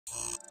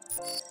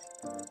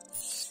I'm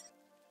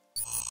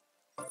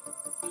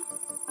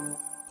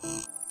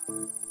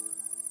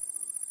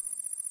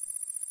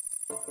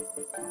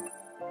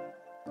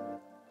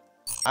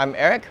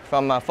Eric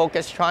from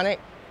Focustronic,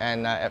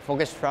 and at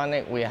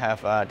Focustronic we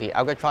have the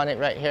alkatronic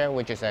right here,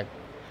 which is an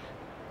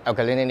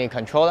alkalinity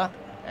controller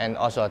and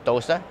also a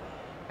doser.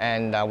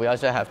 And we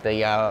also have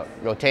the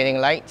rotating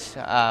lights,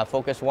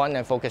 Focus 1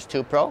 and Focus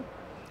 2 Pro.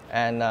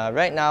 And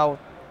right now,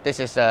 this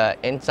is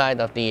inside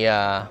of the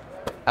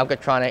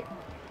alkatronic,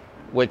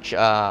 which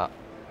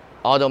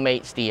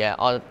automates the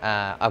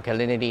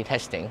alkalinity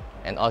testing,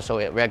 and also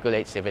it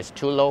regulates if it's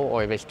too low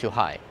or if it's too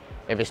high.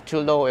 If it's too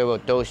low, it will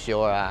dose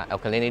your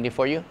alkalinity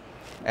for you.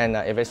 And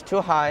if it's too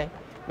high,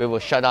 we will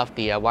shut off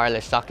the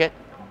wireless socket,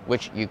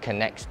 which you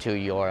connect to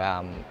your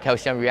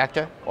calcium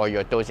reactor or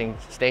your dosing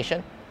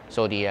station.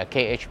 So the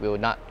KH will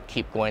not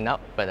keep going up,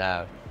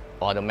 but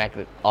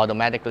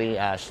automatically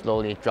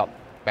slowly drop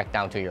back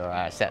down to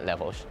your set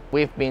levels.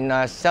 We've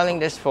been selling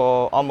this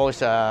for almost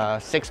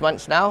 6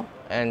 months now,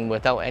 and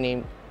without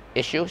any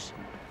issues.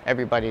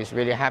 Everybody's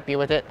really happy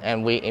with it,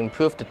 and we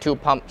improved the 2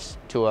 pumps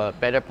to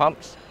better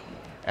pumps.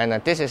 And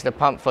this is the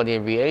pump for the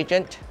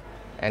reagent,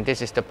 and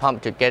this is the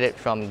pump to get it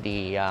from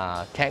the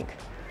tank.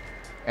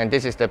 And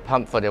this is the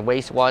pump for the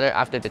wastewater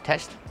after the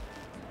test.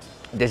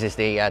 This is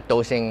the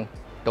dosing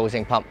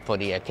pump for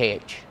the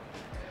KH.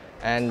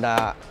 And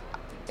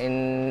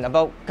in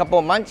about a couple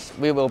of months,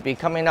 we will be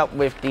coming up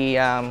with the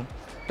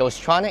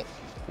Focustronic,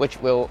 which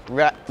will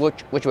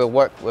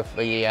work with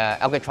the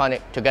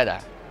alkatronic together.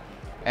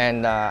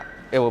 And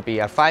it will be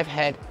a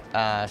 5-head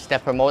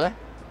stepper motor.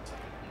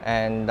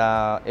 And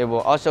it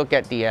will also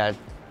get the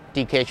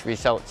DKH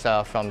results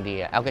from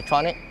the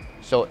alkatronic.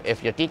 So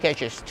if your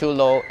DKH is too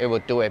low, it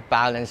will do a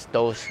balanced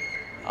dose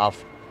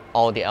of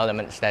all the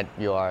elements that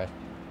you are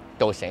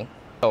dosing.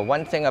 So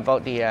one thing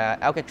about the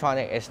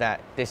alkatronic is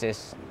that this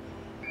is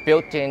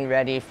built-in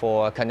ready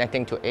for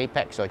connecting to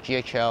Apex or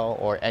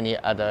GHL or any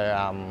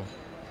other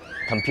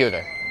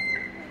computer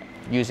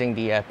using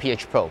the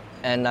PH Pro.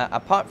 And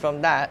apart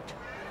from that,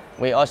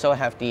 we also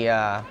have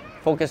the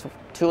Focus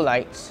 2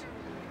 lights,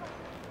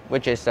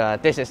 which is,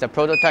 this is the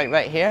prototype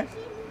right here.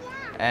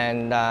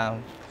 And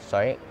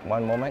sorry,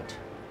 one moment.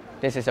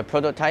 This is a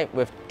prototype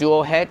with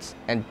dual heads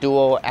and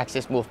dual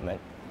axis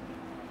movement.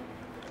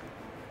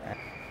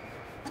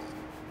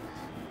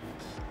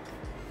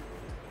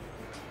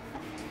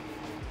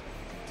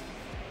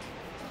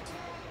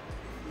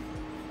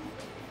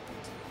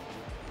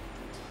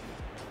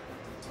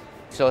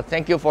 So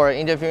thank you for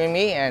interviewing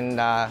me, and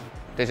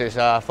this is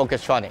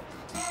Focustronic.